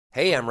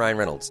Hey, I'm Ryan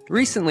Reynolds.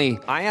 Recently,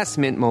 I asked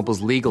Mint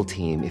Mobile's legal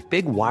team if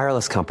big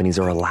wireless companies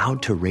are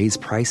allowed to raise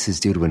prices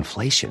due to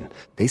inflation.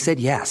 They said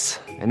yes.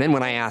 And then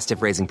when I asked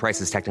if raising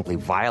prices technically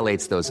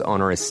violates those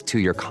onerous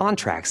two-year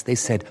contracts, they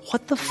said,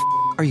 "What the f***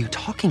 are you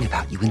talking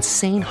about, you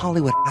insane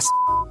Hollywood ass?"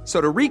 So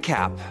to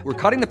recap, we're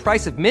cutting the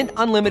price of Mint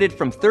Unlimited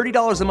from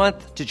 $30 a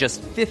month to just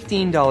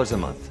 $15 a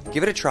month.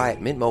 Give it a try at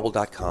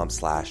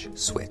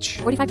mintmobile.com/switch.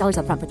 $45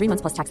 up front for 3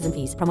 months plus taxes and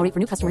fees. Promo rate for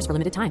new customers for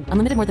limited time.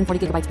 Unlimited more than 40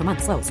 gigabytes per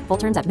month. Slows full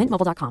terms at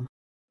mintmobile.com.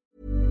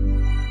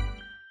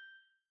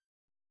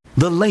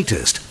 The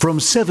latest from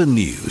 7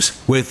 News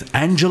with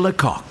Angela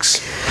Cox.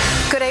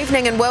 Good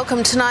evening and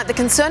welcome tonight. The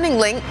concerning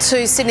link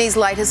to Sydney's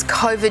latest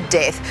COVID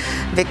death.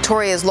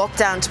 Victoria's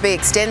lockdown to be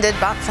extended,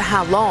 but for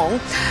how long?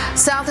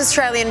 South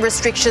Australian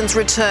restrictions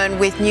return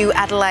with new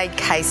Adelaide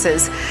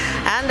cases.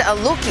 And a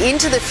look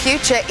into the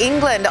future.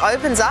 England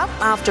opens up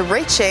after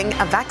reaching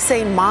a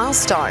vaccine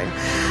milestone.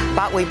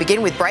 But we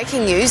begin with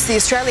breaking news. The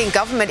Australian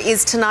government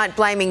is tonight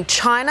blaming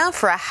China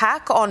for a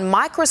hack on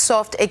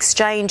Microsoft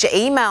Exchange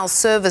email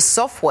service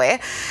software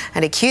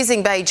and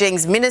accusing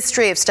Beijing's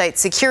Ministry of State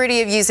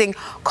Security of using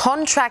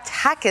contract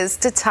hackers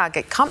to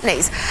target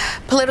companies.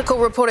 Political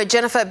reporter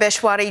Jennifer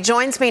Beshwari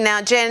joins me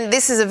now. Jen,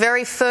 this is a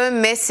very firm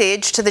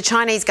message to the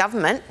Chinese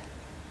government.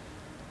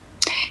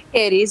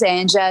 It is,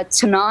 Angela.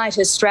 Tonight,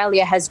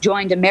 Australia has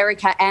joined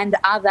America and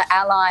other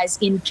allies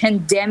in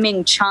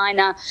condemning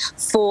China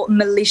for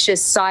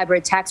malicious cyber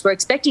attacks. We're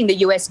expecting the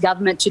US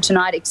government to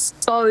tonight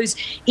expose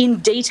in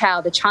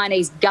detail the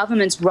Chinese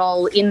government's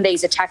role in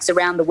these attacks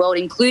around the world,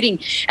 including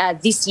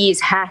this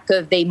year's hack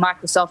of the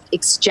Microsoft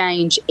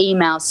Exchange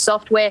email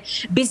software.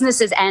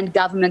 Businesses and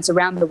governments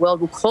around the world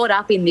were caught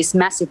up in this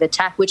massive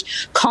attack,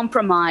 which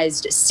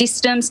compromised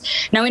systems.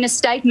 Now, in a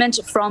statement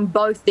from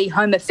both the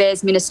Home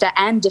Affairs Minister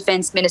and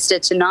Defence Minister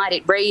tonight,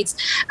 it reads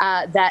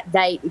that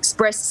they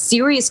expressed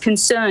serious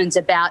concerns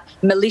about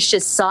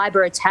malicious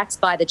cyber attacks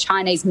by the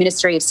Chinese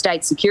Ministry of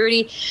State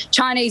Security.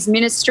 Chinese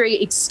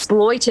ministry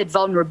exploited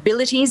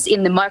vulnerabilities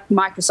in the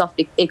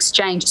Microsoft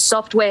Exchange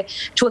software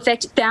to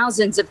affect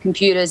thousands of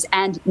computers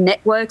and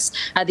networks.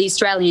 The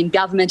Australian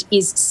government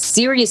is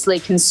seriously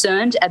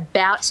concerned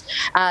about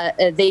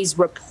these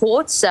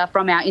reports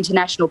from our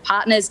international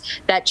partners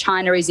that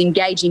China is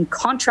engaging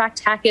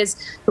contract hackers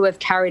who have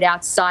carried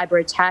out cyber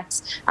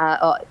attacks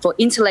for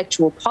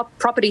intellectual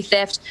property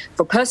theft,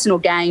 for personal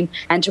gain,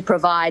 and to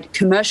provide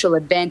commercial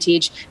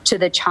advantage to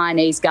the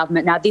Chinese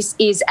government. Now, this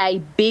is a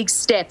big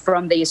step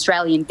from the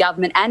Australian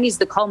government and is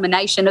the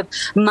culmination of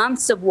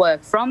months of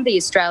work from the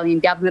Australian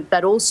government,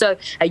 but also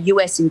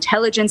US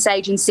intelligence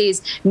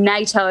agencies,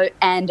 NATO,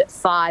 and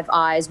Five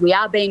Eyes. We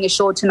are being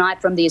assured tonight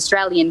from the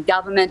Australian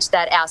government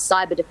that our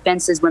cyber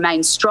defences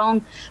remain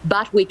strong,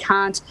 but we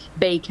can't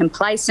be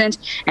complacent.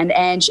 And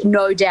Ange,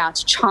 no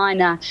doubt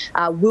China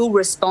will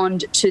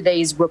respond to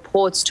these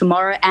reports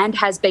tomorrow, and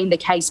has been the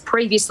case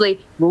previously,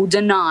 will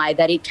deny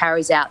that it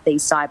carries out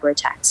these cyber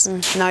attacks.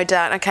 No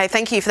doubt. OK,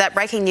 thank you for that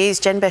breaking news,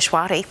 Jen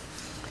Beshwari.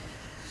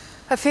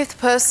 A fifth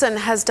person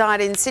has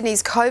died in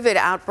Sydney's COVID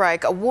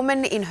outbreak. A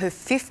woman in her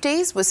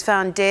 50s was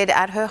found dead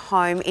at her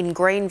home in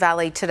Green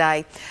Valley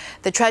today.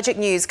 The tragic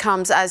news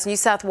comes as New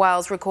South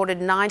Wales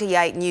recorded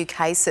 98 new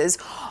cases.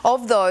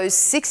 Of those,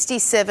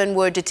 67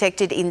 were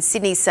detected in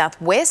Sydney's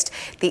southwest,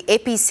 the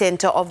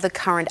epicentre of the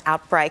current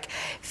outbreak.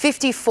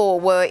 54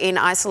 were in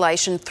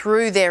isolation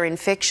through their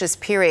infectious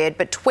period,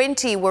 but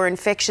 20 were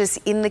infectious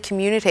in the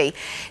community.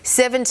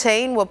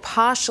 17 were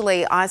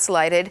partially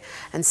isolated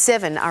and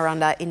 7 are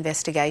under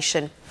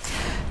investigation.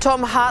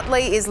 Tom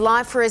Hartley is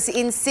live for us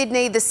in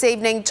Sydney this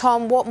evening.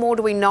 Tom, what more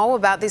do we know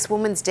about this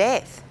woman's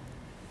death?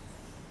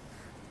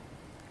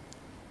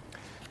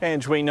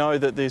 Ange, we know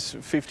that this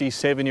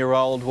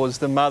 57-year-old was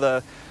the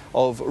mother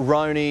of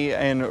Roni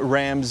and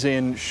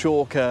Ramzin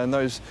Shawka, and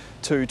those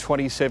two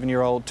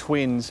 27-year-old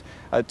twins,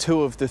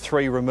 two of the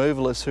three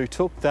removalists who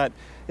took that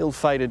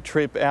ill-fated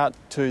trip out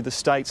to the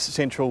state's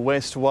central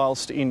west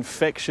whilst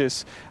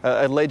infectious,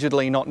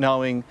 allegedly not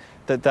knowing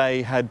that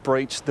they had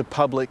breached the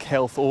public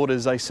health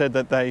orders. They said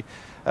that they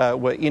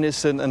were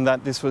innocent and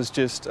that this was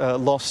just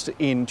lost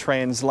in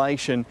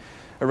translation.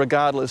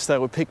 Regardless, they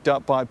were picked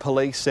up by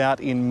police out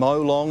in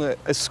Molong,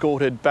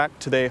 escorted back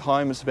to their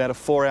home. It's about a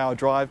 4-hour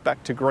drive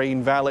back to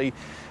Green Valley.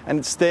 And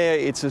it's there,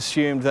 it's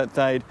assumed that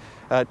they'd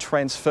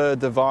transferred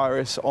the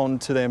virus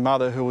onto their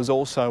mother, who was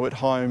also at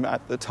home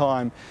at the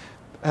time.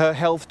 Her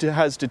health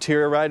has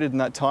deteriorated in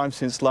that time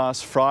since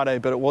last Friday,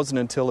 but it wasn't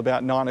until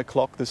about 9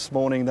 o'clock this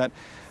morning that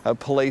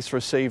police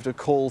received a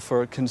call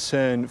for a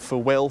concern for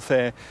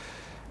welfare.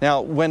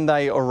 Now, when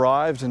they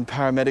arrived and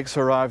paramedics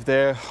arrived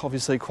there,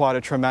 obviously quite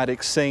a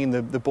traumatic scene.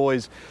 The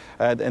boys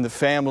and the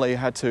family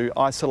had to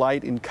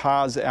isolate in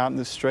cars out in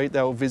the street.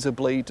 They were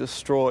visibly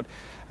distraught.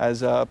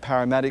 as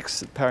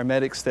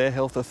paramedics there,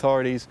 health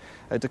authorities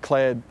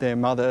declared their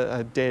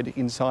mother dead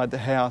inside the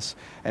house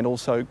and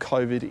also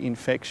COVID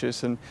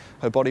infectious, and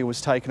her body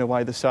was taken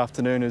away this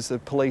afternoon as the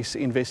police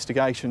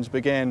investigations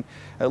began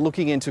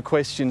looking into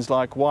questions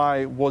like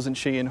why wasn't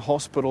she in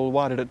hospital,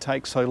 why did it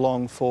take so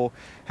long for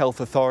health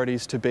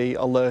authorities to be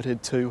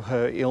alerted to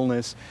her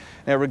illness.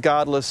 Now,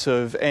 regardless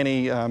of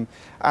any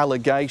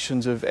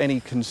allegations of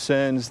any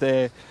concerns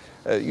there,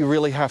 you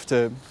really have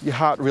to, your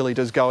heart really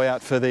does go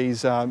out for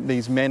these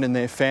men and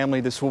their family.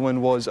 This woman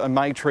was a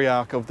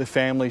matriarch of the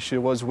family. She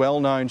was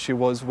well known, she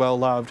was well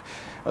loved.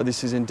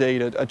 This is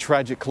indeed a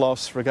tragic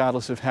loss,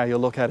 regardless of how you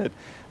look at it.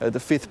 The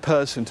fifth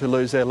person to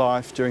lose their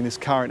life during this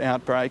current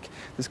outbreak,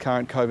 this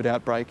current COVID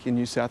outbreak in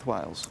New South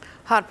Wales.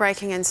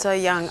 Heartbreaking and so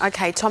young.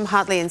 OK, Tom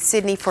Hartley in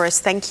Sydney for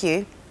us, thank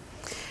you.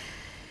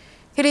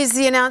 It is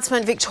the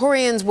announcement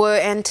Victorians were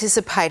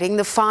anticipating.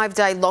 The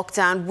 5-day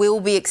lockdown will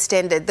be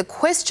extended. The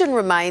question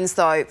remains,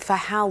 though, for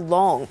how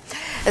long?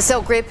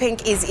 Estelle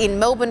Greerpink is in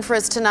Melbourne for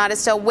us tonight.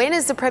 Estelle, when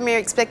is the Premier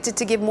expected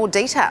to give more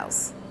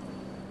details?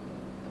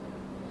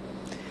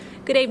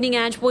 Good evening,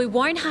 Ange. We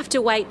won't have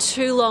to wait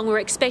too long. We're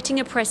expecting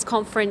a press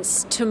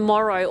conference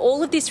tomorrow.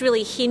 All of this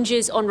really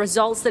hinges on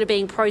results that are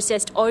being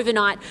processed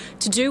overnight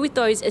to do with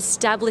those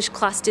established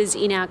clusters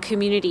in our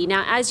community.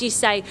 Now, as you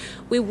say,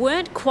 we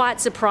weren't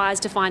quite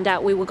surprised to find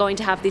out we were going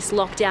to have this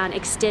lockdown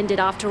extended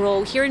after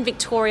all. Here in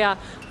Victoria,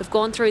 we've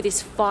gone through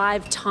this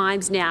 5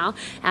 times now.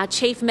 Our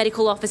Chief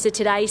Medical Officer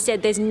today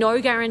said there's no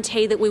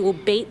guarantee that we will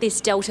beat this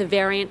Delta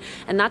variant,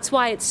 and that's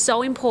why it's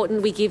so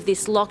important we give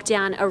this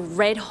lockdown a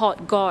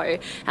red-hot go.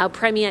 Our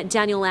Premier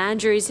Daniel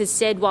Andrews has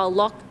said while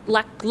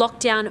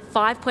lockdown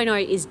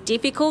 5.0 is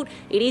difficult,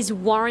 it is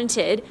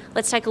warranted.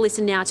 Let's take a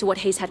listen now to what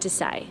he's had to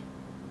say.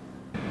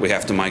 We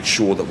have to make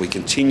sure that we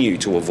continue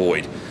to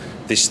avoid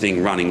this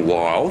thing running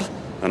wild,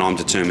 and I'm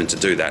determined to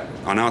do that.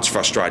 I know it's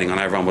frustrating. I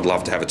know everyone would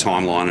love to have a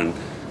timeline and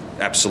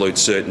absolute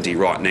certainty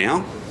right now.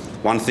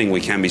 One thing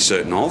we can be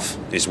certain of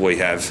is we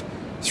have,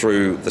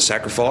 through the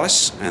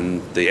sacrifice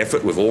and the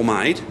effort we've all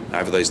made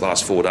over these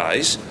last 4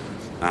 days,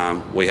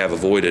 we have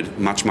avoided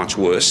much, much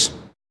worse.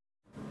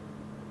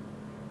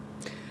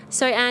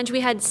 So, Ange,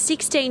 we had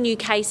 16 new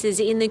cases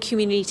in the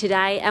community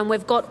today, and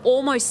we've got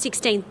almost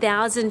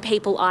 16,000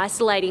 people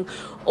isolating.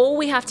 All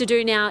we have to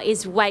do now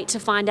is wait to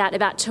find out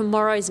about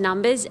tomorrow's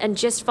numbers and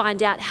just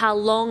find out how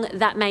long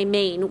that may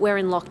mean we're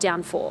in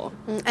lockdown for.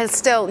 And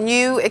still,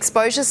 new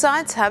exposure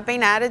sites have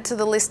been added to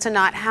the list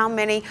tonight. How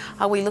many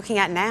are we looking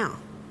at now?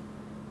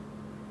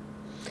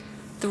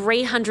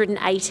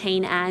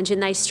 318, Ange,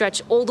 and they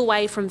stretch all the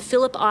way from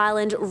Phillip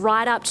Island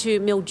right up to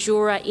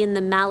Mildura in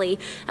the Mallee.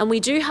 And we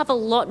do have a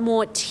lot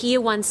more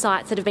Tier 1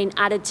 sites that have been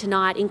added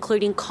tonight,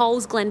 including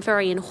Coles,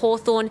 Glenferrie and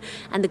Hawthorn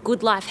and the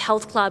Good Life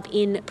Health Club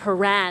in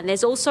Paran.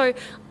 There's also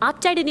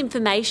updated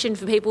information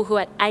for people who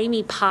are at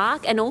Amy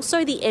Park and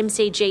also the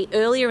MCG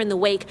earlier in the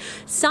week.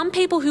 Some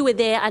people who were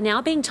there are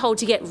now being told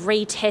to get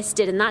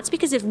retested, and that's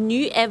because of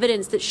new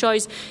evidence that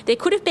shows there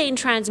could have been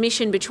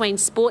transmission between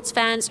sports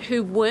fans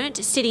who weren't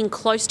sitting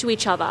close to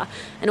each other.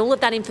 And all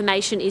of that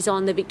information is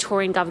on the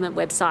Victorian Government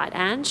website.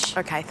 Ange?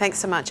 OK, thanks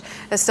so much.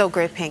 Estelle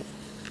Greerpink.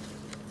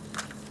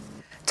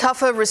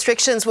 Tougher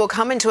restrictions will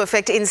come into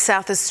effect in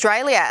South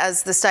Australia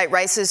as the state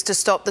races to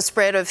stop the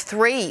spread of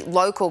 3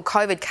 local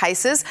COVID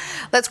cases.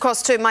 Let's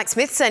cross to Mike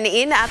Smithson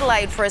in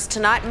Adelaide for us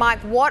tonight. Mike,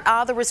 what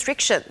are the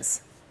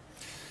restrictions?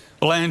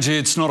 Well, Angie,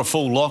 it's not a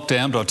full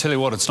lockdown, but I'll tell you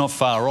what, it's not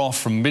far off.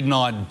 From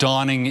midnight,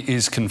 dining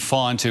is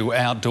confined to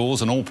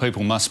outdoors and all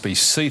people must be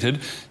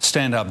seated.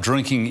 Stand-up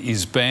drinking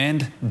is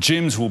banned.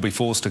 Gyms will be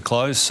forced to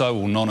close, so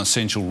will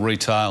non-essential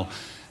retail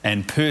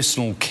and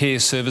personal care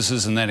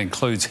services, and that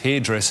includes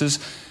hairdressers.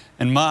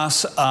 And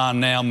masks are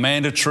now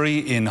mandatory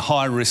in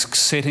high-risk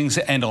settings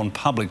and on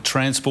public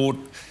transport.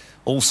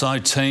 Also,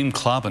 team,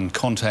 club and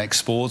contact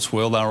sports,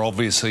 well, they're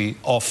obviously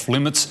off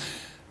limits.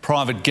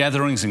 Private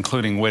gatherings,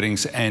 including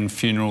weddings and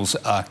funerals,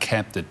 are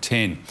capped at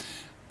 10.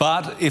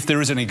 But if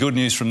there is any good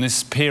news from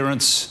this,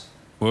 parents,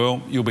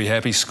 well, you'll be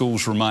happy.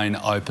 Schools remain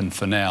open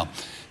for now.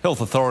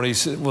 Health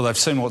authorities, well, they've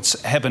seen what's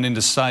happened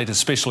interstate,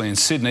 especially in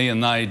Sydney,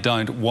 and they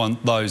don't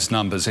want those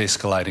numbers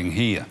escalating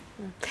here.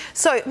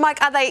 So,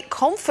 Mike, are they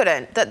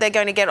confident that they're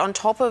going to get on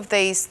top of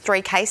these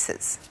 3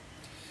 cases?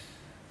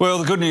 Well,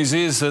 the good news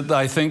is that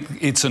they think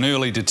it's an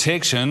early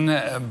detection,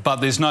 but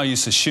there's no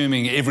use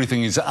assuming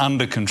everything is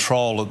under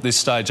control at this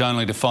stage,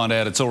 only to find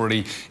out it's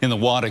already in the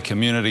wider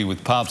community,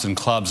 with pubs and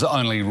clubs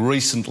only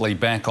recently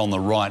back on the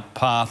right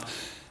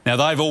path. Now,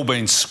 they've all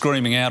been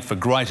screaming out for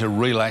greater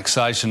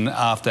relaxation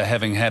after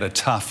having had a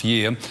tough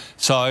year,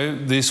 so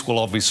this will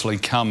obviously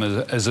come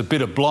as a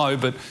bitter blow,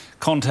 but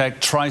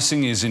contact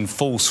tracing is in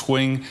full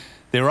swing.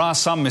 There are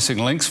some missing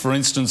links. For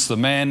instance, the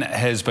man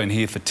has been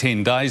here for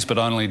 10 days but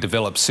only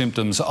developed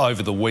symptoms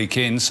over the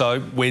weekend. So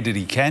where did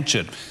he catch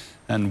it?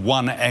 And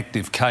one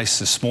active case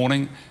this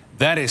morning,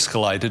 That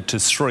escalated to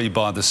 3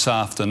 by this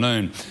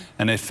afternoon.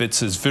 And if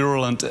it's as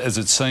virulent as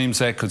it seems,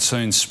 that could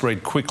soon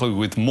spread quickly,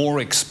 with more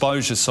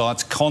exposure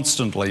sites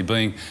constantly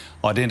being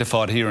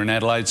identified here in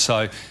Adelaide.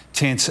 So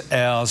tense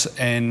hours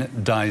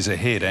and days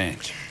ahead,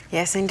 Ange.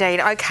 Yes,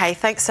 indeed. OK,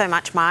 thanks so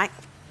much, Mike.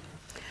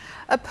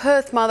 A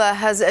Perth mother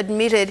has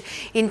admitted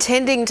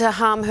intending to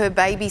harm her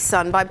baby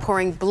son by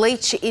pouring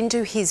bleach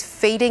into his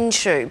feeding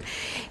tube.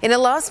 In a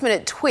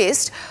last-minute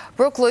twist,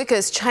 Brooke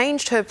Lucas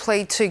changed her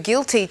plea to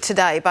guilty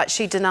today, but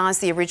she denies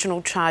the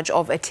original charge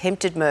of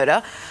attempted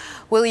murder.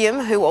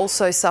 William, who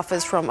also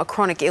suffers from a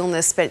chronic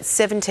illness, spent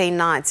 17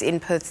 nights in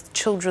Perth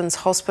Children's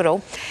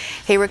Hospital.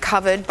 He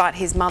recovered, but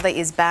his mother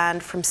is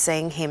banned from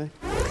seeing him.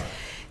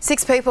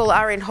 6 people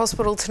are in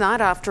hospital tonight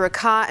after a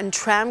car and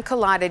tram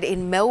collided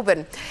in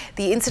Melbourne.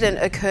 The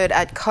incident occurred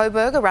at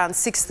Coburg around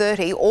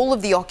 6:30. All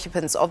of the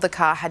occupants of the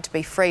car had to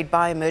be freed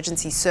by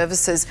emergency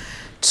services.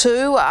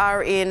 2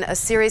 are in a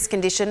serious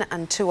condition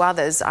and 2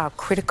 others are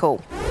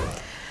critical.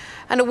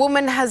 And a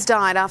woman has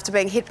died after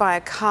being hit by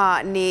a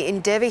car near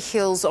Endeavour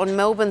Hills on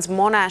Melbourne's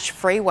Monash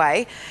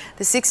Freeway.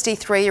 The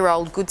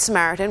 63-year-old Good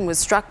Samaritan was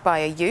struck by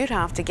a ute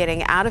after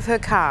getting out of her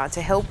car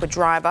to help a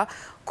driver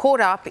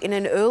caught up in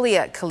an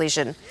earlier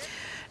collision.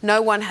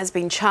 No one has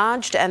been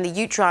charged and the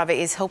ute driver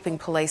is helping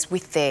police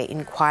with their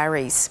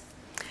inquiries.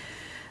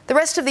 The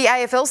rest of the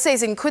AFL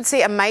season could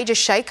see a major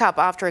shake-up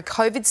after a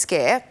COVID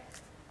scare.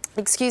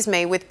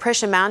 With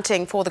pressure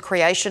mounting for the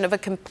creation of a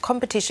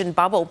competition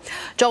bubble.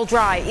 Joel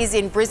Dry is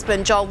in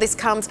Brisbane. Joel, this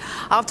comes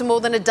after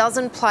more than a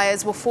dozen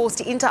players were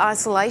forced into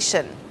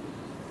isolation.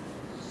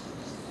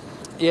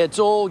 Yeah, it's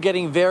all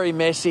getting very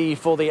messy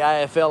for the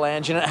AFL,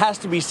 Ange, and it has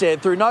to be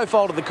said, through no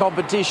fault of the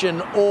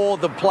competition or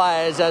the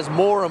players, as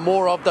more and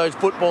more of those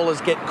footballers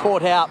get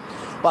caught out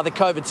by the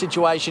COVID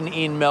situation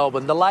in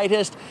Melbourne. The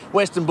latest,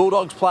 Western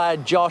Bulldogs player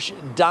Josh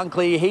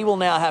Dunkley, he will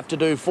now have to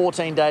do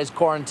 14 days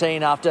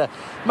quarantine after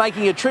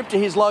making a trip to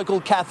his local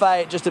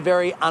cafe at just a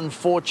very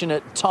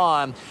unfortunate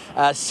time.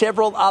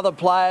 Several other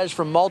players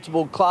from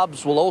multiple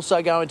clubs will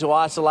also go into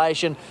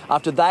isolation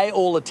after they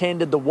all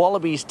attended the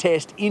Wallabies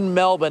test in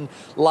Melbourne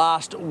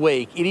last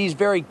week. It is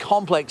very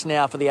complex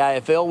now for the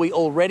AFL. We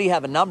already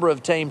have a number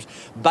of teams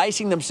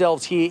basing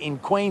themselves here in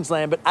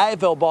Queensland, but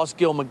AFL boss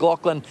Gil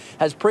McLachlan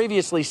has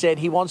previously said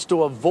he wants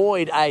to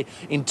avoid an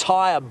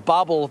entire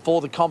bubble for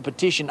the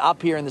competition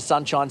up here in the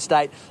Sunshine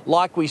State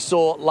like we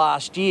saw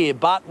last year.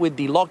 But with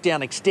the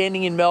lockdown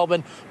extending in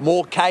Melbourne,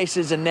 more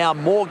cases and now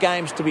more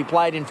games to be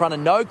played in front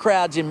of no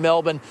crowds in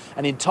Melbourne,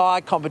 an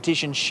entire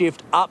competition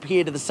shift up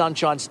here to the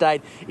Sunshine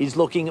State is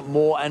looking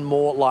more and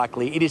more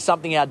likely. It is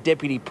something our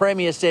Deputy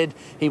Premier said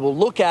he will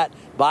look at,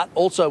 but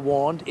also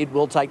warned it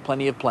will take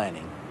plenty of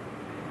planning.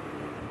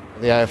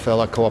 The AFL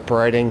are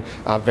cooperating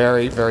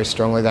very, very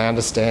strongly. They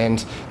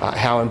understand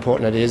how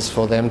important it is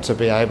for them to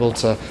be able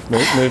to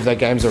move their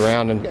games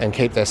around and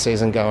keep their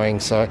season going.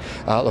 So,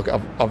 look,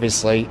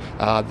 obviously,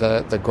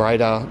 the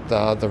greater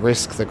the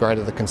risk, the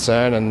greater the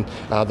concern, and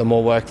the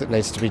more work that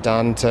needs to be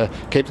done to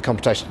keep the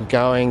competition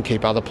going,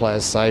 keep other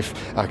players safe,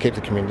 keep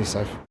the community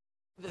safe.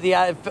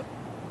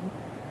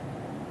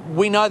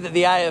 We know that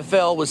the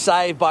AFL was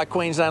saved by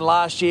Queensland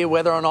last year.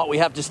 Whether or not we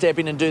have to step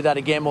in and do that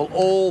again will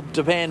all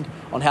depend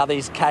on how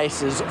these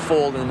cases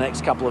fall in the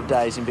next couple of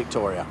days in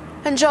Victoria.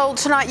 And Joel,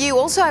 tonight you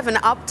also have an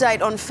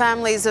update on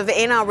families of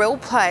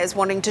NRL players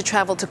wanting to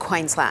travel to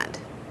Queensland.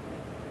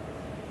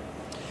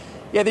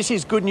 Yeah, this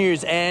is good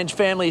news, Ange.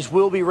 Families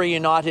will be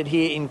reunited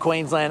here in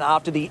Queensland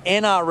after the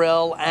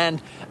NRL and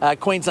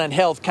Queensland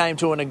Health came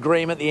to an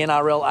agreement. The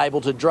NRL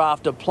able to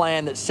draft a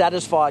plan that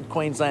satisfied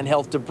Queensland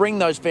Health to bring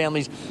those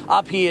families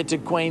up here to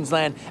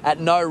Queensland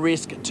at no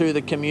risk to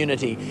the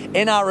community.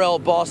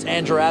 NRL boss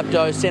Andrew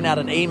Abdo sent out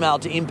an email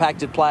to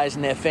impacted players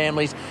and their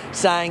families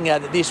saying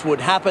that this would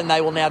happen.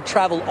 They will now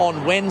travel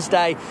on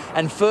Wednesday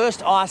and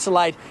first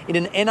isolate in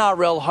an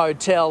NRL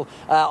hotel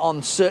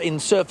in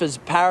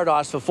Surfers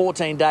Paradise for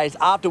 14 days,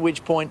 after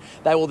which point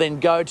they will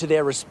then go to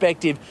their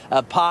respective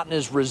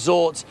partners'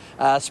 resorts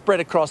spread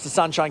across the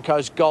Sunshine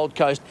Coast, Gold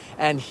Coast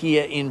and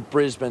here in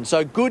Brisbane.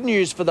 So good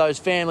news for those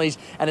families,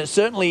 and it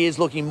certainly is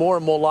looking more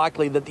and more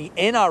likely that the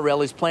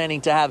NRL is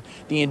planning to have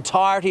the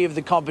entirety of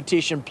the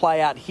competition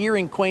play out here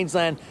in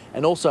Queensland,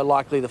 and also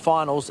likely the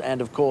finals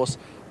and, of course,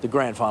 the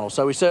grand final.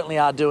 So we certainly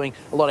are doing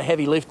a lot of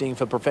heavy lifting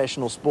for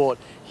professional sport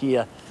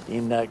here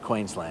in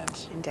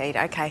Queensland. Indeed.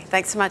 OK,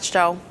 thanks so much,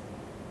 Joel.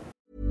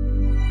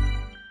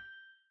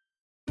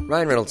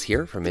 Ryan Reynolds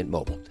here from Mint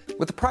Mobile.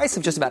 With the price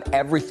of just about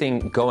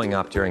everything going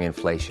up during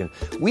inflation,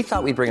 we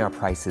thought we'd bring our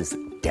prices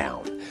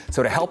down.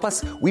 So to help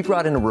us, we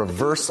brought in a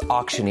reverse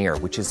auctioneer,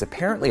 which is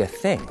apparently a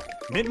thing.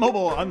 Mint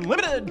Mobile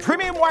Unlimited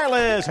Premium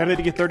Wireless. How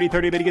to get 30,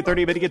 30, bit to get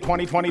 30, bit to get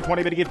 20, 20,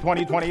 20, bit to get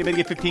 20, 20, bit to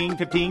get 15,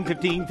 15,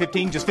 15,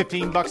 15, just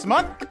 $15 a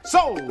month?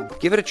 Sold!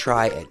 Give it a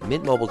try at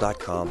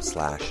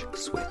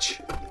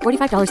mintmobile.com/switch.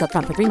 $45 up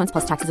front for 3 months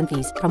plus taxes and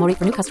fees. Promo rate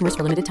for new customers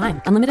for limited time.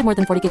 Unlimited more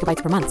than 40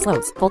 gigabytes per month.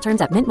 Slows full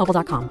terms at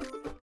mintmobile.com.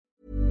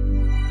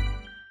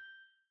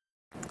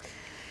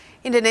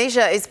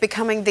 Indonesia is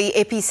becoming the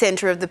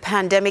epicentre of the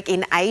pandemic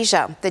in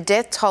Asia. The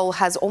death toll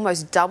has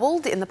almost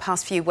doubled in the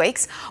past few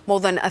weeks. More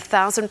than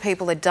 1,000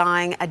 people are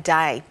dying a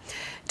day.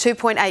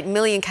 2.8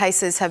 million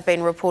cases have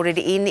been reported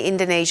in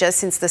Indonesia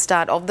since the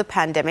start of the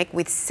pandemic,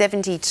 with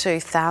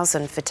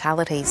 72,000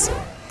 fatalities.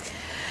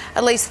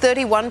 At least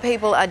 31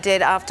 people are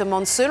dead after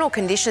monsoonal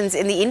conditions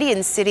in the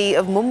Indian city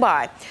of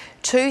Mumbai.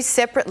 2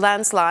 separate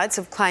landslides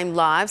have claimed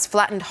lives,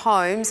 flattened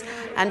homes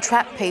and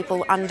trapped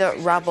people under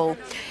rubble.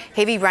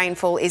 Heavy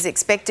rainfall is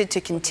expected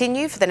to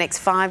continue for the next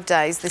 5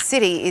 days. The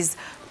city is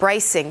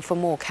bracing for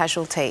more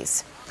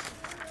casualties.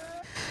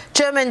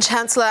 German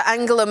Chancellor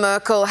Angela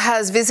Merkel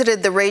has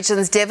visited the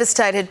regions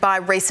devastated by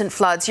recent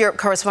floods. Europe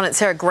correspondent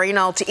Sarah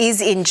Greenault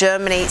is in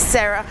Germany.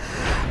 Sarah,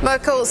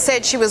 Merkel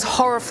said she was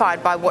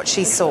horrified by what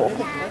she saw.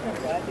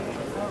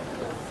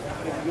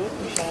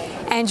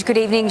 And good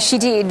evening. She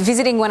did.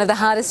 Visiting one of the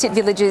hardest hit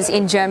villages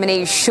in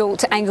Germany,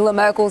 Schult, Angela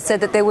Merkel said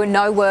that there were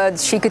no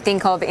words she could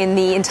think of in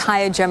the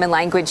entire German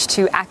language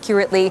to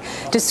accurately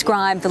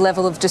describe the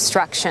level of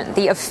destruction.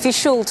 The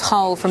official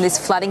toll from this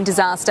flooding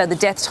disaster, the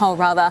death toll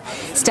rather,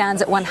 stands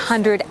at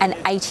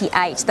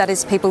 188. That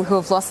is people who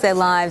have lost their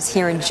lives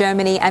here in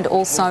Germany and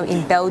also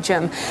in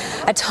Belgium.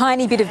 A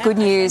tiny bit of good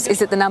news is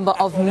that the number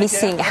of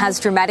missing has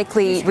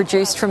dramatically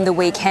reduced from the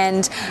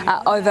weekend.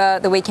 Over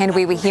the weekend,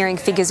 we were hearing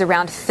figures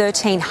around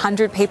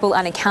 1,300 people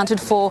unaccounted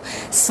for.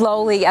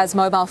 Slowly, as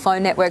mobile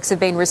phone networks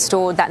have been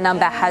restored, that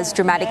number has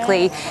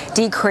dramatically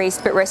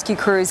decreased, but rescue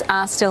crews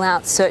are still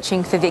out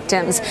searching for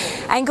victims.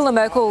 Angela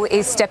Merkel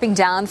is stepping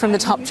down from the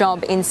top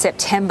job in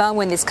September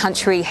when this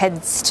country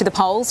heads to the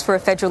polls for a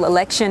federal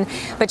election,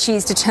 but she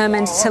is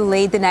determined to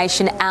lead the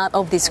nation out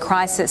of this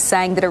crisis,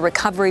 saying that a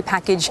recovery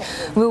package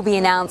will be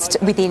announced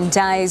within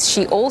days.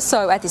 She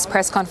also, at this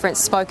press conference,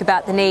 spoke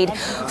about the need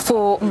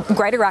for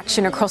greater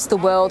action across the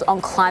world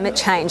on climate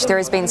change. There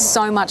has been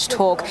so much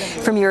talk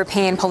from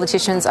European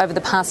politicians over the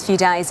past few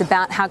days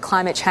about how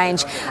climate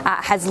change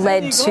has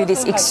led to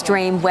this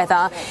extreme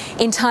weather.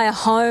 Entire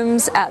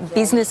homes,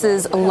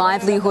 businesses,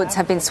 livelihoods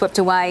have been swept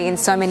away in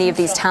so many of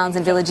these towns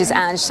and villages,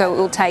 and so it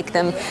will take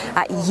them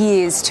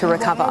years to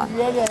recover.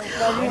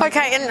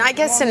 OK, and I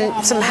guess in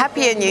some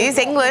happier news,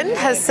 England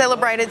has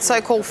celebrated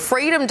so-called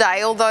Freedom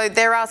Day, although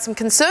there are some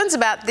concerns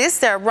about this.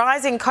 There are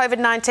rising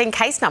COVID-19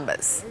 case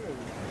numbers.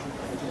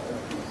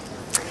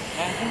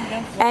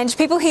 And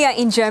people here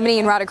in Germany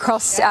and right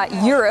across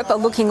Europe are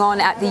looking on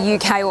at the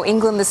UK or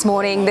England this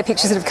morning. The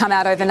pictures that have come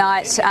out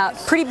overnight,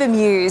 pretty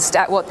bemused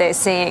at what they're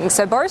seeing.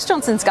 So Boris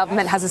Johnson's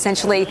government has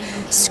essentially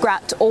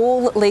scrapped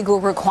all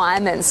legal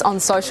requirements on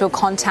social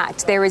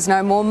contact. There is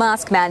no more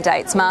mask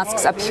mandates.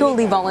 Masks are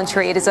purely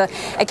voluntary. It is a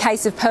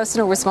case of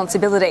personal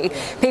responsibility.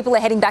 People are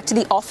heading back to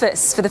the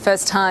office for the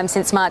first time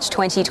since March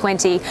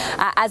 2020.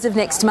 As of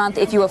next month,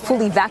 if you are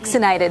fully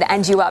vaccinated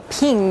and you are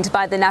pinged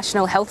by the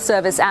National Health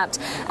Service app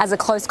as a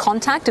close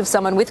contact of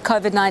someone with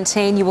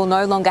COVID-19, you will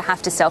no longer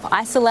have to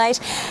self-isolate.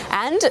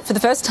 And for the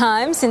first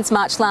time since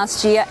March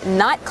last year,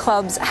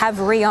 nightclubs have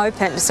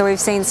reopened. So we've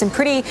seen some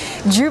pretty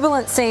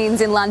jubilant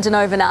scenes in London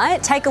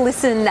overnight. Take a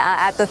listen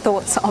at the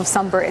thoughts of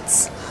some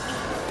Brits.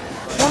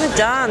 I want to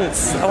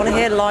dance. I want to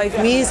hear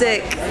live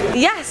music.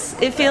 Yes,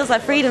 it feels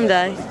like Freedom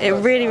Day. It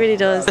really, really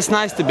does. It's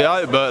nice to be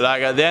out, but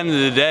like at the end of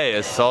the day,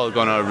 it's all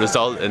going to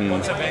result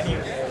in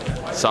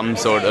some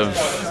sort of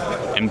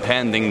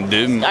impending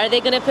doom. Are they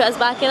going to put us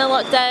back in a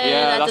lockdown?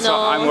 Yeah, that's what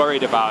I'm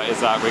worried about,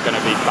 is that we're going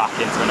to be back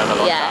into another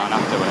lockdown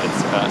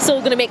afterwards. But so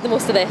we're going to make the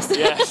most of this.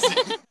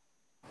 Yes.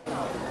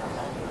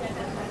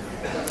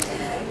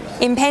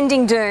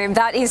 Impending doom,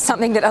 that is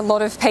something that a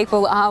lot of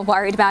people are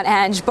worried about,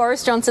 Ange.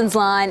 Boris Johnson's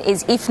line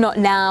is, if not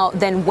now,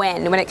 then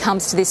when it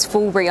comes to this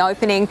full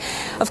reopening.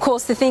 Of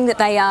course, the thing that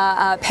they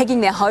are pegging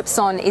their hopes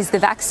on is the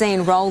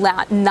vaccine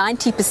rollout.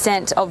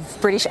 90% of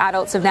British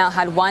adults have now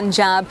had one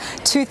jab,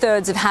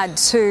 2/3 have had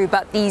two,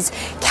 but these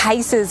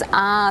cases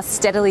are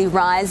steadily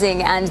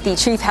rising, and the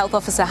Chief Health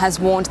Officer has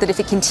warned that if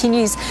it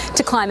continues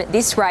to climb at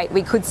this rate,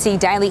 we could see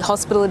daily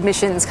hospital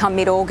admissions come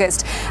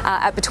mid-August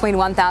at between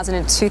 1,000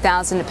 and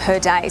 2,000 per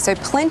day. So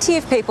plenty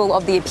of people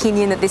of the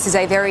opinion that this is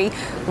a very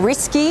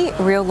risky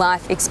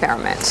real-life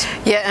experiment.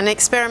 Yeah, an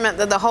experiment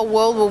that the whole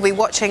world will be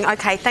watching.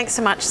 OK, thanks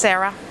so much,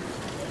 Sarah.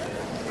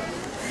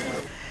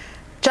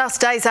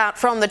 Just days out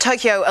from the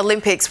Tokyo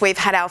Olympics, we've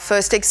had our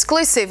first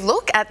exclusive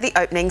look at the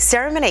opening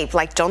ceremony.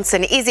 Blake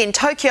Johnson is in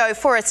Tokyo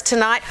for us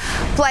tonight.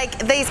 Blake,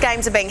 these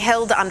games are being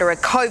held under a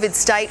COVID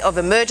state of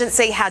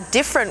emergency. How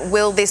different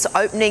will this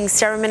opening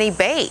ceremony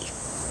be?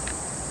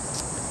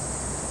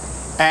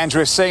 And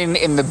we've seen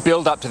in the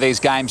build-up to these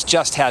games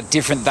just how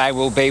different they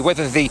will be.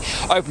 Whether the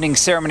opening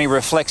ceremony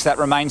reflects that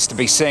remains to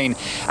be seen.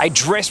 A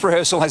dress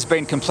rehearsal has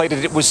been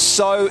completed. It was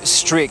so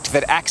strict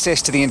that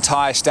access to the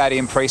entire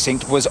stadium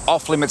precinct was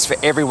off limits for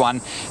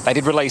everyone. They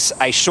did release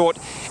a short,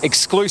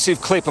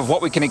 exclusive clip of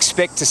what we can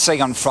expect to see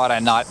on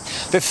Friday night.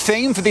 The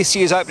theme for this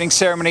year's opening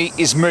ceremony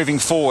is moving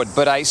forward,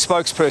 but a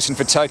spokesperson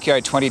for Tokyo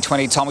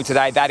 2020 told me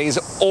today that is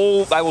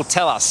all they will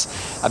tell us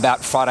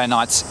about Friday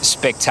night's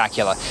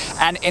spectacular.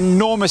 An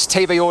enormous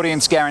TV TV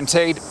audience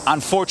guaranteed.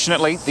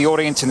 Unfortunately, the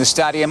audience in the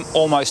stadium,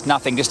 almost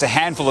nothing. Just a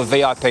handful of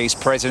VIPs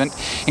present,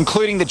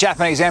 including the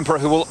Japanese Emperor,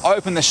 who will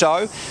open the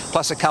show,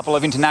 plus a couple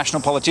of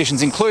international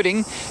politicians,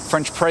 including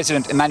French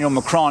President Emmanuel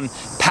Macron.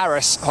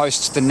 Paris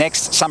hosts the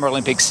next Summer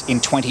Olympics in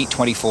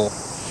 2024.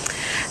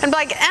 And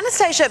Blake,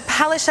 Anastasia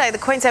Palaszczuk, the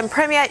Queensland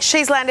Premier,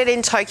 she's landed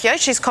in Tokyo.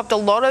 She's copped a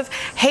lot of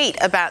heat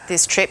about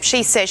this trip.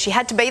 She says she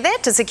had to be there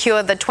to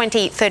secure the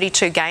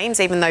 2032 Games,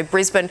 even though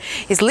Brisbane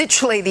is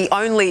literally the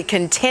only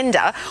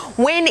contender.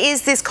 When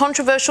is this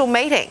controversial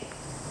meeting?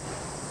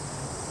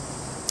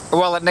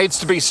 Well, it needs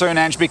to be soon,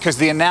 Ange, because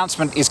the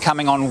announcement is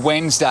coming on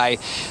Wednesday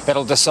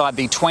that'll decide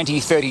the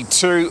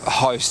 2032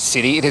 host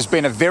city. It has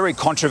been a very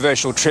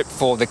controversial trip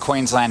for the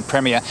Queensland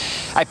Premier.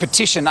 A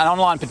petition, an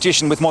online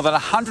petition with more than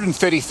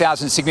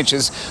 130,000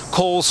 signatures,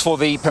 calls for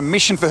the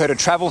permission for her to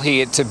travel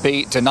here to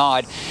be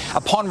denied.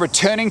 Upon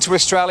returning to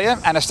Australia,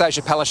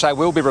 Anastasia Palaszczuk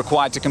will be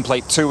required to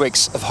complete 2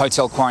 weeks of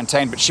hotel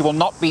quarantine, but she will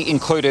not be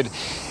included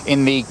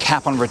in the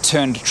cap on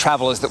returned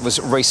travellers that was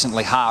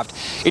recently halved.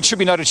 It should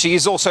be noted she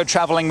is also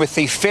travelling with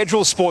the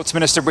Federal Sports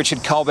Minister Richard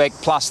Colbeck,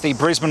 plus the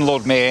Brisbane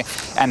Lord Mayor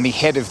and the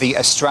head of the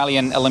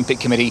Australian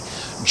Olympic Committee,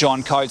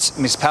 John Coates.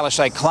 Ms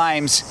Palaszczuk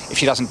claims if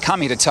she doesn't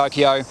come here to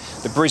Tokyo,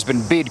 the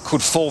Brisbane bid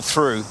could fall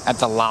through at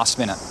the last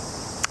minute.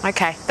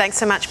 OK, thanks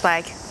so much,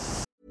 Blake.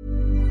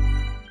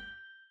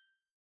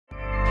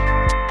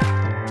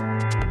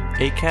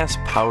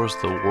 Acast powers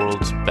the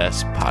world's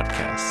best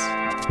podcasts.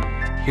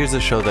 Here's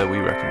a show that we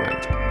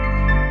recommend.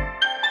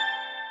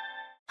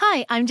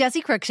 Hi, I'm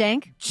Jessie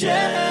Cruikshank. Jessie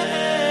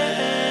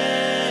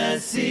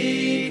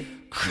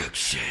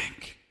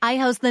Cruikshank. I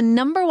host the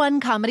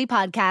 #1 comedy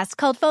podcast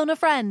called Phone a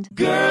Friend.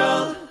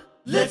 Girl,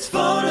 let's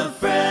phone a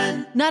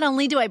friend. Not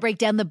only do I break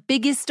down the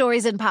biggest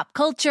stories in pop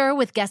culture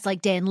with guests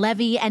like Dan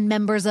Levy and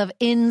members of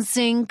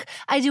NSYNC,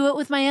 I do it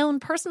with my own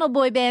personal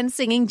boy band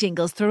singing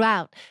jingles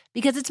throughout.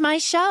 Because it's my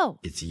show.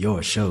 It's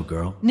your show,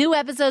 girl. New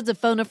episodes of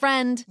Phone a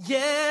Friend.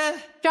 Yeah.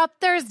 Drop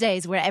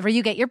Thursdays wherever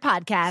you get your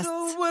podcasts.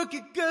 So work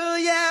it, girl,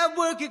 yeah,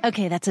 work it.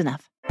 Okay, that's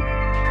enough.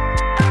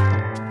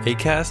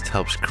 Acast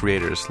helps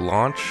creators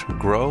launch,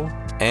 grow,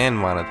 and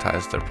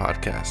monetize their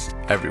podcasts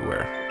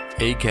everywhere.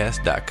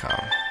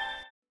 Acast.com.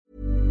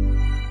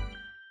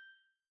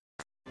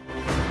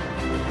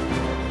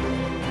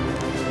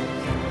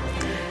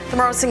 The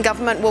Morrison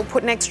government will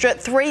put an extra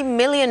 $3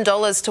 million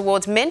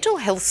towards mental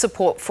health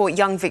support for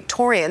young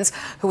Victorians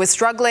who are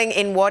struggling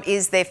in what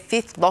is their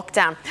 5th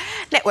lockdown.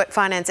 Network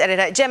Finance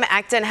Editor Gemma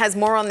Acton has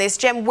more on this.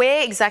 Gem,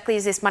 where exactly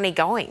is this money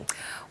going?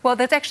 Well,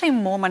 there's actually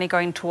more money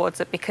going towards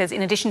it because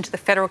in addition to the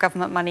federal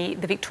government money,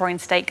 the Victorian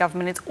state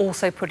government is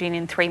also putting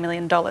in $3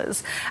 million.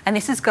 And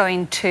this is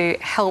going to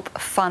help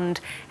fund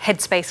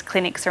Headspace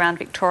clinics around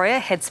Victoria,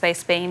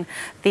 Headspace being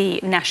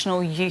the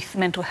National Youth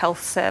Mental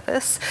Health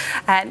Service.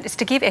 And it's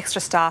to give extra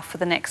staff for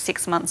the next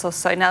 6 months or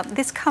so. Now,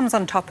 this comes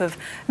on top of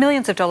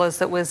millions of dollars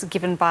that was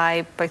given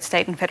by both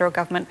state and federal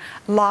government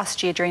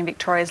last year during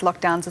Victoria's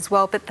lockdowns as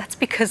well. But that's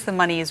because the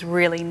money is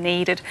really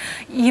needed.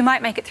 You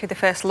might make it through the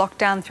first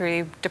lockdown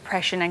through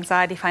depression,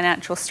 anxiety,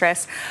 financial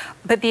stress,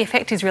 but the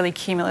effect is really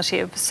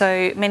cumulative.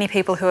 So many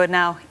people who are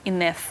now in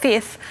their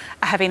 5th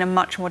are having a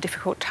much more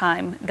difficult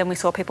time than we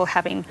saw people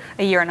having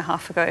a year and a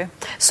half ago.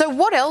 So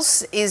what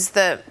else is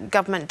the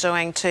government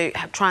doing to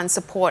try and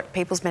support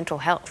people's mental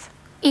health?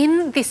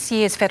 In this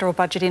year's federal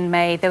budget in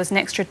May, there was an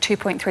extra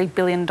 $2.3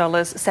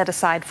 billion set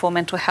aside for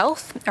mental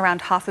health.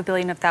 Around $500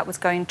 million of that was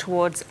going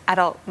towards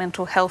adult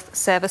mental health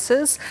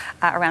services,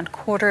 around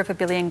 $250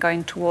 million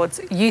going towards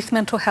youth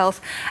mental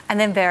health, and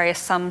then various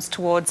sums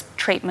towards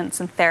treatments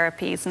and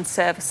therapies and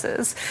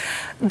services.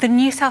 The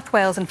New South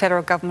Wales and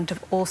federal government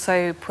have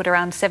also put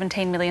around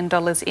 $17 million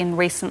in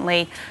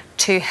recently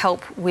to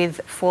help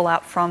with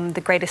fallout from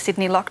the Greater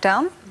Sydney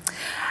lockdown.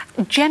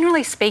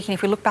 Generally speaking,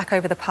 if we look back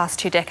over the past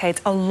 2 decades,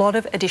 a lot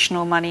of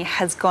additional money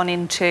has gone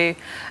into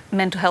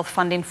mental health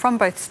funding from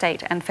both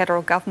state and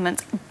federal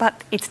governments,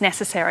 but it's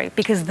necessary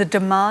because the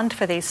demand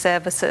for these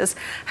services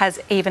has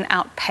even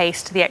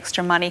outpaced the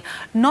extra money,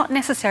 not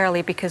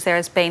necessarily because there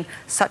has been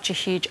such a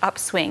huge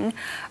upswing,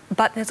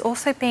 but there's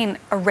also been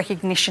a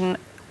recognition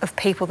of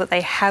people that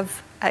they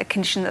have a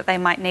condition that they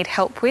might need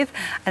help with,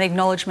 an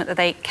acknowledgement that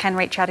they can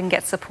reach out and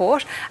get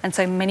support, and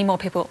so many more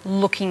people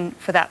looking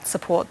for that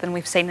support than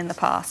we've seen in the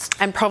past.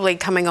 And probably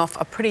coming off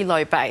a pretty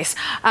low base.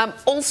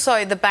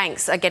 Also, the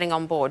banks are getting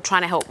on board,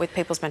 trying to help with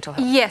people's mental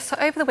health. Yes, so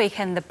over the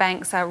weekend, the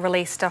banks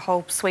released a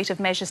whole suite of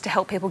measures to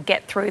help people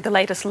get through the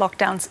latest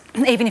lockdowns.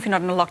 Even if you're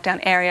not in a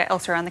lockdown area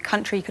elsewhere around the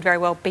country, you could very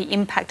well be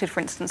impacted. For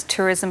instance,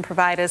 tourism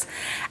providers.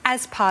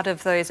 As part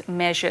of those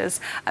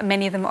measures,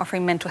 many of them are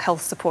offering mental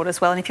health support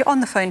as well. And if you're on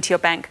the phone to your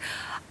bank,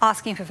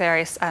 asking for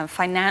various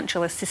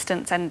financial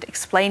assistance and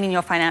explaining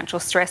your financial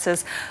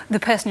stresses, the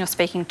person you're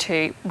speaking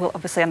to will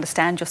obviously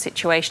understand your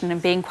situation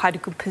and be in quite a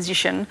good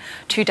position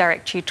to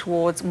direct you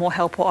towards more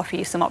help or offer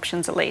you some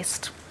options at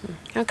least.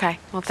 OK,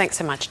 well, thanks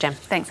so much, Jem.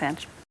 Thanks,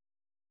 Ange.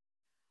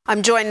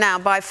 I'm joined now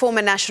by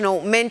former National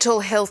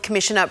Mental Health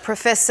Commissioner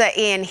Professor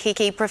Ian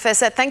Hickie.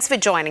 Professor, thanks for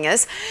joining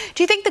us.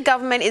 Do you think the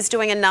government is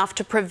doing enough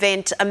to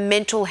prevent a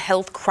mental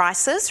health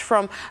crisis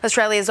from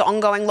Australia's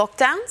ongoing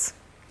lockdowns?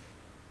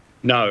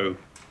 No.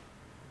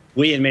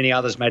 We and many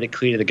others made it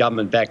clear to the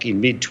government back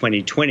in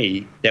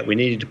mid-2020 that we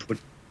needed to put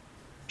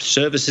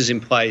services in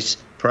place,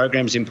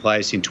 programs in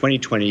place in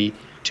 2020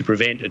 to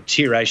prevent a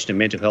deterioration of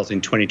mental health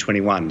in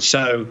 2021.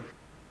 So,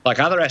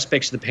 like other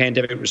aspects of the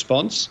pandemic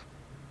response,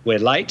 we're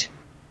late,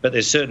 but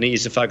there certainly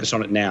is a focus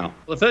on it now.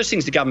 Well, the first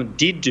things the government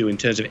did do in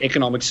terms of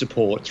economic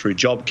support through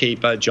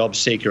JobKeeper,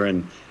 JobSeeker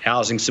and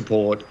housing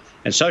support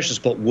and social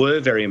support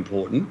were very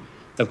important.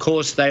 Of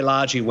course, they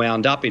largely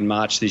wound up in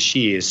March this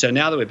year. So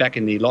now that we're back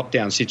in the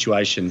lockdown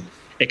situation,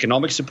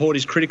 economic support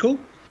is critical,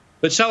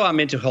 but so are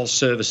mental health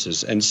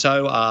services and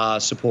so are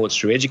supports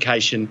through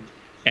education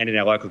and in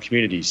our local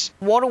communities.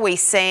 What are we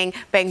seeing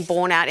being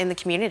borne out in the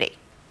community?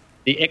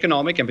 The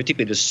economic and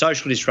particularly the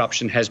social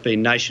disruption has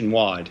been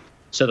nationwide.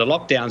 So the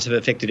lockdowns have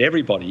affected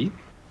everybody.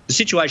 The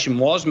situation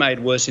was made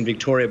worse in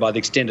Victoria by the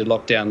extended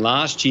lockdown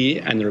last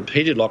year and the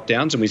repeated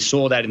lockdowns, and we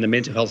saw that in the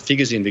mental health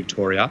figures in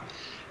Victoria.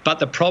 But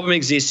the problem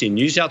exists in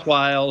New South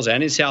Wales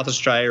and in South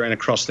Australia and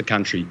across the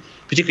country,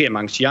 particularly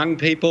amongst young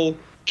people,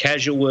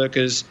 casual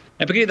workers,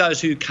 and particularly those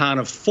who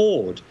can't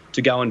afford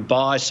to go and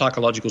buy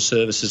psychological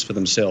services for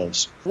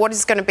themselves. What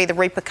is going to be the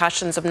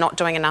repercussions of not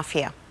doing enough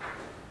here?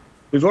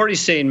 We've already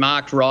seen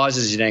marked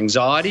rises in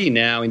anxiety,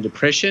 now in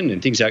depression and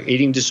things like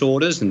eating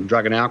disorders and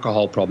drug and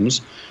alcohol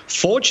problems.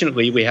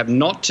 Fortunately, we have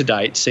not to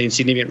date seen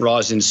significant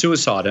rise in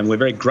suicide, and we're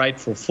very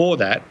grateful for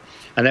that.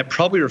 And that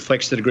probably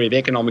reflects the degree of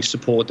economic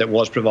support that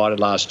was provided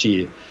last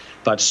year.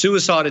 But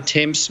suicide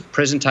attempts,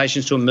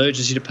 presentations to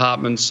emergency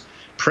departments,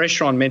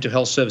 pressure on mental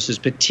health services,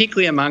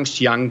 particularly amongst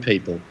young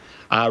people,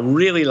 are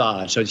really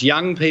large. So it's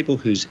young people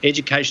whose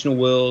educational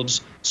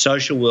worlds,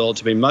 social worlds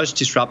have been most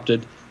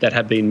disrupted that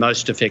have been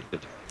most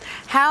affected.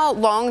 How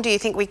long do you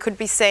think we could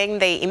be seeing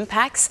the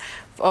impacts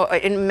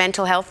in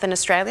mental health in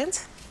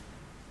Australians?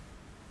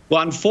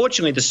 Well,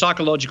 unfortunately, the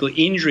psychological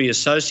injury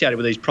associated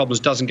with these problems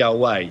doesn't go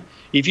away.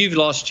 If you've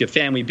lost your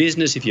family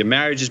business, if your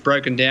marriage is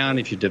broken down,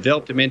 if you've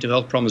developed a mental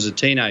health problem as a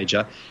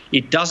teenager,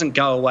 it doesn't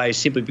go away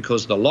simply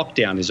because the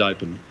lockdown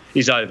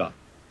is over.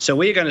 So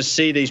we're going to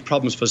see these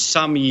problems for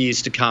some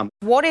years to come.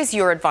 What is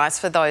your advice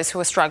for those who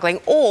are struggling,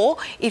 or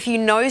if you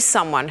know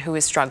someone who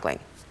is struggling?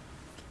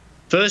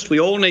 First, we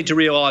all need to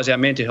realise our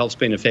mental health's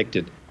been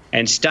affected,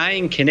 and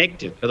staying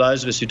connected for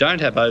those of us who don't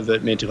have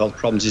overt mental health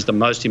problems is the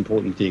most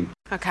important thing.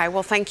 OK,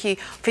 well, thank you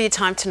for your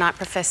time tonight,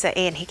 Professor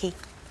Ian Hickie.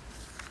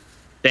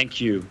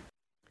 Thank you.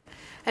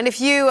 And if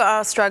you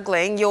are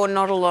struggling, you're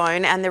not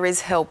alone and there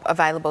is help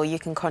available. You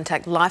can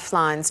contact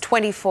Lifeline's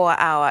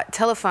 24-hour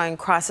telephone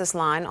crisis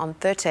line on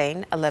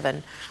 13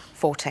 11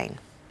 14.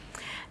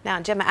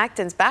 Now, Gemma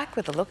Acton's back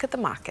with a look at the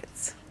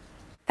markets.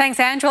 Thanks,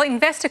 Angela.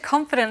 Investor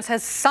confidence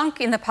has sunk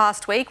in the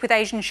past week, with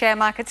Asian share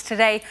markets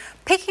today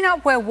picking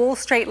up where Wall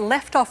Street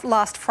left off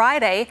last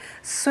Friday,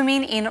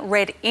 swimming in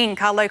red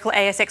ink. Our local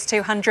ASX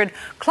 200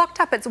 clocked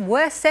up its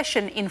worst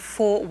session in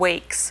 4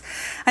 weeks.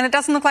 And it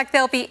doesn't look like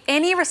there'll be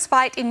any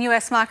respite in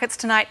US markets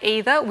tonight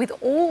either, with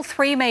all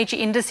 3 major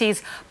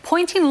indices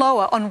pointing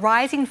lower on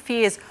rising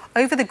fears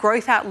over the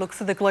growth outlook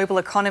for the global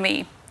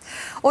economy.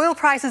 Oil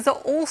prices are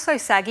also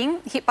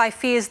sagging, hit by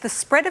fears the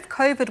spread of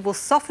COVID will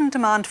soften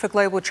demand for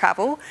global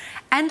travel,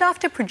 and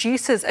after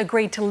producers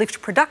agreed to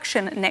lift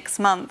production next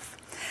month.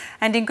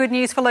 And in good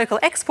news for local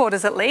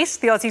exporters at least,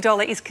 the Aussie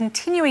dollar is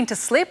continuing to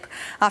slip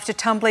after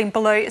tumbling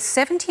below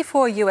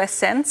 74 US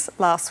cents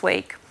last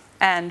week.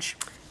 Ange.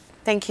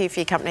 Thank you for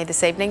your company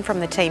this evening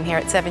from the team here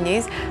at 7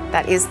 News.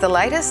 That is the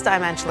latest.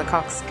 I'm Angela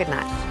Cox. Good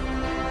night.